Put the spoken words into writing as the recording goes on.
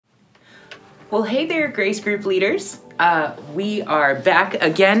Well, hey there, Grace Group leaders. We are back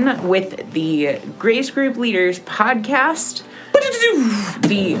again with the Grace Group Leaders podcast,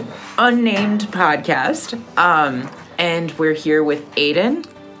 the unnamed podcast. And we're here with Aiden.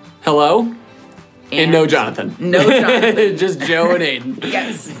 Hello. And no Jonathan. No Jonathan. Just Joe and Aiden.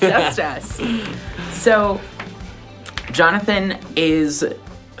 Yes, just us. So, Jonathan is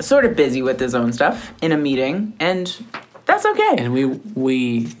sort of busy with his own stuff in a meeting, and that's okay. And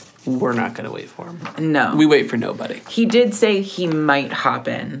we're not going to wait for him. No. We wait for nobody. He did say he might hop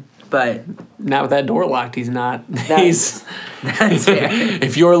in, but... Not with that door locked, he's not. That's fair.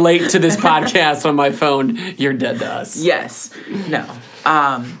 If you're late to this podcast on my phone, you're dead to us. Yes. No.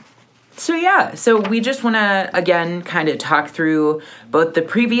 So we just want to, again, kind of talk through both the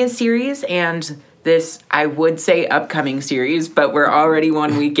previous series and this, I would say, upcoming series, but we're already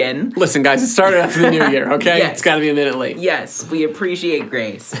 1 week in. Listen, guys, it started after the new year, okay? Yes. It's got to be a minute late. Yes, we appreciate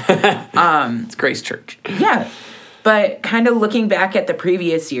Grace. It's Grace Church. Yeah. But kind of looking back at the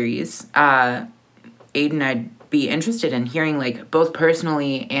previous series, Aiden, I'd be interested in hearing, like, both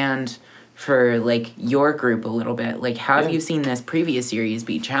personally and for, like, your group a little bit. Like, how have you seen this previous series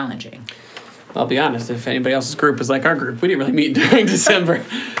be challenging? I'll be honest, if anybody else's group is like our group, we didn't really meet during December.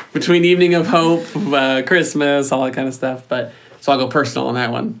 Between Evening of Hope, Christmas, all that kind of stuff. But so I'll go personal on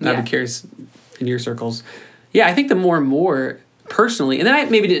that one. I'd be curious in your circles. Yeah, I think the more and more personally, and then I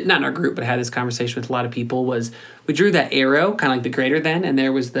maybe did, not in our group, but I had this conversation with a lot of people, was we drew that arrow, kind of like the greater than, and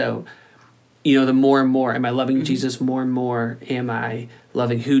there was the more and more. Am I loving Jesus more and more? Am I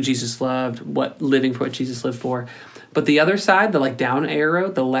loving who Jesus loved? Living for what Jesus lived for? But the other side, the like down arrow,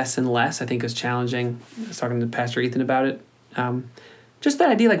 the less and less, I think is challenging. I was talking to Pastor Ethan about it. Just that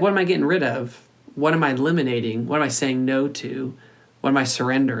idea, like, what am I getting rid of? What am I eliminating? What am I saying no to? What am I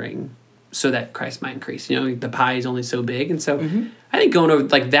surrendering so that Christ might increase? The pie is only so big. And so I think going over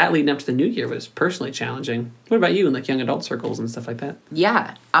like that leading up to the new year was personally challenging. What about you in like young adult circles and stuff like that?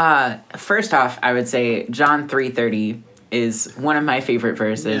 Yeah. First off, I would say John 3:30 is one of my favorite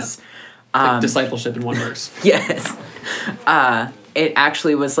verses. Yeah. Like discipleship in one verse. Yes. It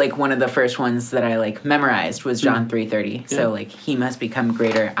actually was like one of the first ones that I like memorized was John 3:30. So like he must become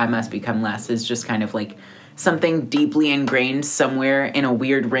greater, I must become less is just kind of like something deeply ingrained somewhere in a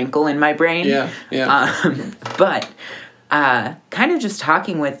weird wrinkle in my brain. But kind of just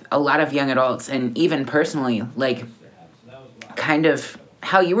talking with a lot of young adults and even personally, like kind of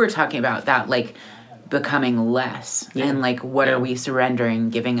how you were talking about that, like becoming less and like what are we surrendering,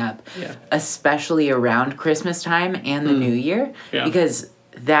 giving up, especially around Christmas time and the New Year, because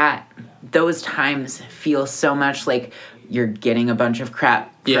those times feel so much like you're getting a bunch of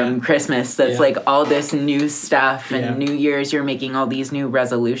crap from Christmas that's like all this new stuff, and New Year's you're making all these new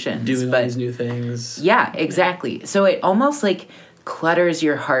resolutions, doing all these new things. Yeah, exactly. So it almost like clutters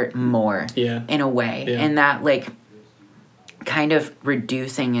your heart more in a way, and that like kind of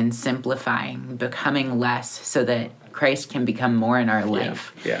reducing and simplifying, becoming less so that Christ can become more in our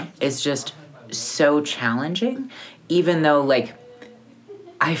life is just so challenging, even though like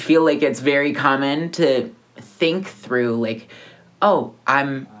I feel like it's very common to think through like, oh,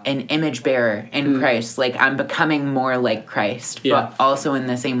 I'm an image bearer in Christ, like I'm becoming more like Christ, but also in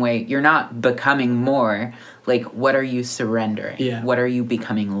the same way, you're not becoming more. Like, what are you surrendering? Yeah. What are you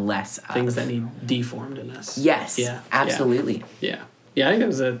becoming less of? Things that need deformed in us. Yes. Yeah. Absolutely. Yeah. Yeah, I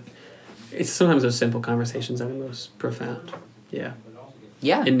think it's sometimes those simple conversations that are most profound. Yeah.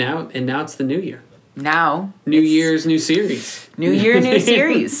 Yeah. And now it's the new year. Now. New Year's, new series. New year, new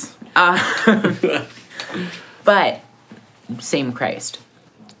series. But same Christ.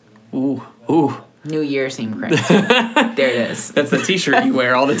 Ooh. New Year, same Christ. There it is. That's the t-shirt you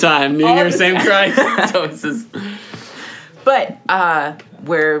wear all the time. New Year, same Christ. So it's just... But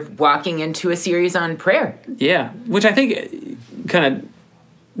we're walking into a series on prayer. Yeah. Which I think kind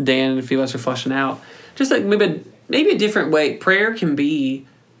of Dan and a few of us are fleshing out. Just like maybe a different way. Prayer can be,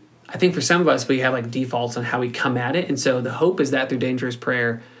 I think for some of us, we have like defaults on how we come at it. And so the hope is that through dangerous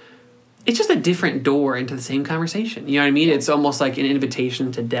prayer, it's just a different door into the same conversation. You know what I mean? It's almost like an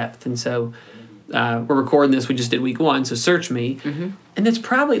invitation to depth. And so... we're recording this. We just did week 1, so search me. And it's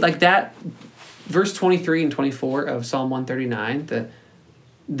probably like that, verse 23 and 24 of Psalm 139,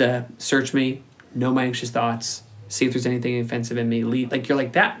 the search me, know my anxious thoughts, see if there's anything offensive in me, lead. Like, you're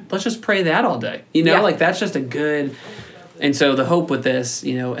like, that, let's just pray that all day. Like, that's just a good... And so the hope with this,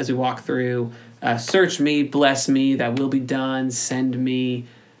 as we walk through, search me, bless me, that will be done, send me,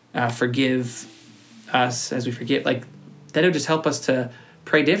 forgive us as we forgive. Like, that'll just help us to...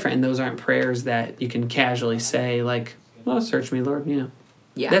 pray different, and those aren't prayers that you can casually say, like, well, search me, Lord,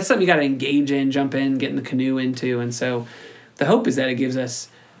 Yeah. That's something you got to engage in, jump in, get in the canoe into, and so the hope is that it gives us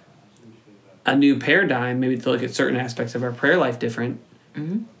a new paradigm, maybe to look at certain aspects of our prayer life different.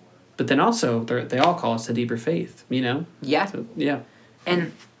 Mm-hmm. But then also, they all call us to deeper faith, Yeah. So, yeah.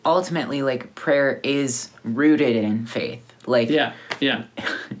 And ultimately, like, prayer is rooted in faith. Like, Yeah.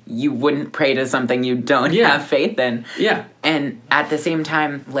 you wouldn't pray to something you don't have faith in. Yeah. And at the same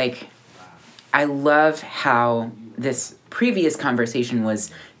time, like, I love how this previous conversation was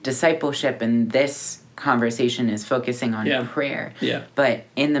discipleship and this conversation is focusing on prayer. Yeah. But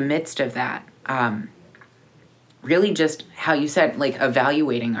in the midst of that, really just how you said, like,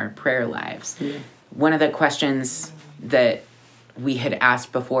 evaluating our prayer lives. Yeah. One of the questions that we had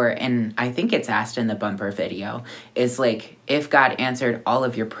asked before, and I think it's asked in the bumper video, is like, if God answered all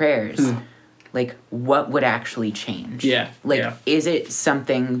of your prayers, like, what would actually change? Yeah. Like, is it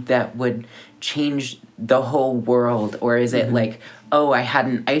something that would change the whole world? Or is it like, oh, I had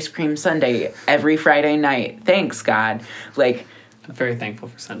an ice cream sundae every Friday night. Thanks, God. Like, I'm very thankful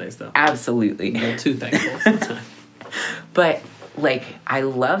for Sundays, though. Absolutely. I'm too thankful sometimes. But, like, I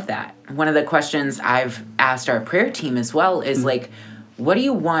love that. One of the questions I've asked our prayer team as well is, like, what do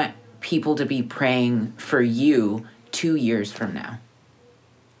you want people to be praying for you 2 years from now?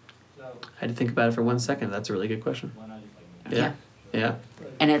 I had to think about it for 1 second. That's a really good question. Yeah.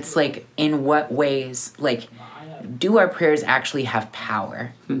 And it's like, in what ways, like, do our prayers actually have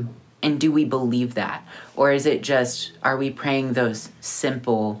power? And do we believe that? Or is it just, are we praying those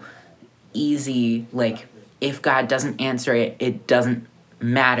simple, easy, like, if God doesn't answer it, it doesn't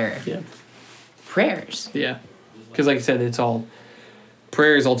matter prayers? Yeah. Because like I said,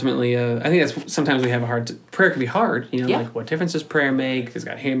 prayer is ultimately, I think that's, sometimes we have prayer can be hard, like, what difference does prayer make? Does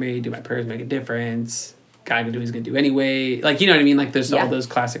God hear me? Do my prayers make a difference? God can do what he's going to do anyway. Like, you know what I mean? Like, there's all those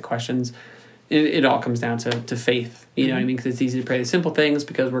classic questions. It all comes down to faith. You know what I mean? Because it's easy to pray the simple things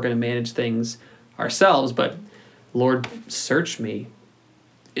because we're going to manage things ourselves. But, Lord, search me.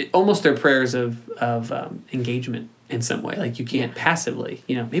 Almost they're prayers of engagement in some way. Like, you can't passively.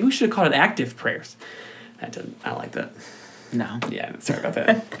 Maybe we should have called it active prayers. I don't like that. No. Yeah, sorry about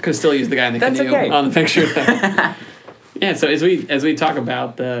that. Could still use the guy in the canoe okay. on the picture. Yeah, so as we talk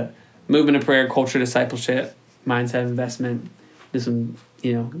about the movement of prayer, culture, discipleship, mindset, investment, this one,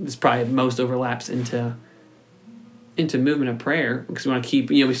 this probably most overlaps into movement of prayer because we want to keep,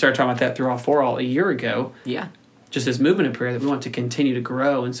 we started talking about that through all a year ago. Yeah. Just this movement of prayer that we want to continue to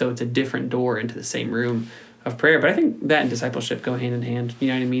grow, and so it's a different door into the same room of prayer. But I think that and discipleship go hand in hand. You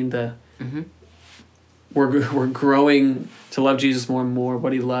know what I mean? We're growing to love Jesus more and more,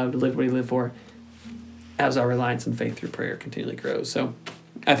 what he loved, live what he lived for, as our reliance and faith through prayer continually grows. So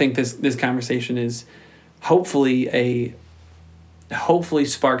I think this conversation is hopefully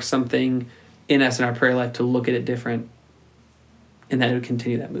sparks something in us in our prayer life to look at it different, and that it would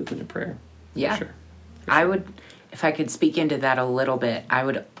continue that movement of prayer. Yeah. For sure. I would, if I could speak into that a little bit, I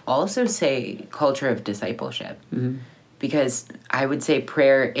would also say culture of discipleship. Because I would say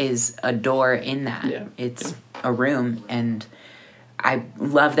prayer is a door in that. Yeah. It's a room. And I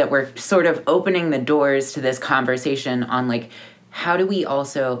love that we're sort of opening the doors to this conversation on, like, how do we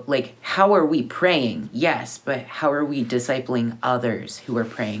also, like, how are we praying? Yes, but how are we discipling others who are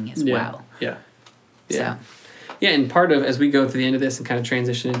praying as well? Yeah. So. Yeah, and part of, as we go through the end of this and kind of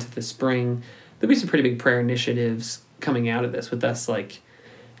transition into the spring, there'll be some pretty big prayer initiatives coming out of this with us, like,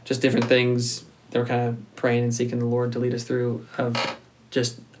 just different things that we're kind of praying and seeking the Lord to lead us through, of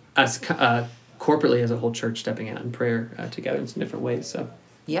just us corporately as a whole church stepping out in prayer together in some different ways. So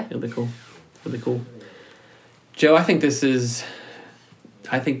yeah, it'll be cool. It'll be cool. Joe, I think this is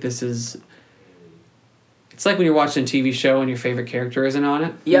it's like when you're watching a TV show and your favorite character isn't on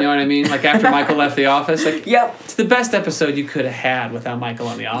it. You know what I mean? Like after Michael left The Office, like it's the best episode you could have had without Michael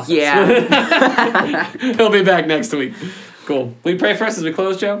on The Office. Yeah. He'll be back next week. Cool. Will you pray for us as we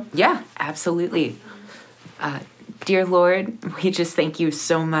close, Joe? Yeah, absolutely. Dear Lord, we just thank you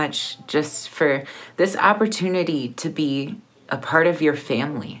so much just for this opportunity to be a part of your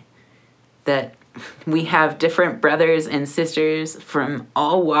family. That we have different brothers and sisters from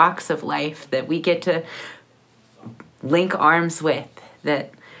all walks of life that we get to link arms with,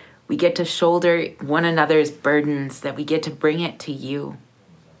 that we get to shoulder one another's burdens, that we get to bring it to you,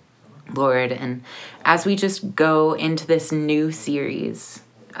 Lord. And as we just go into this new series,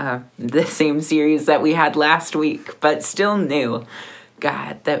 the same series that we had last week, but still new,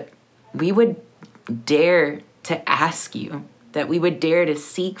 God, that we would dare to ask you, that we would dare to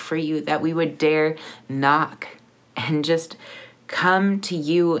seek for you, that we would dare knock and just come to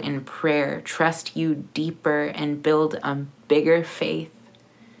you in prayer, trust you deeper, and build a bigger faith,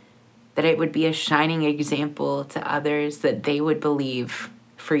 that it would be a shining example to others, that they would believe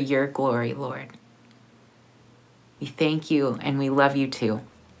for your glory, Lord. We thank you and we love you too.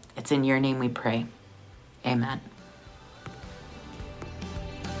 It's in your name we pray. Amen.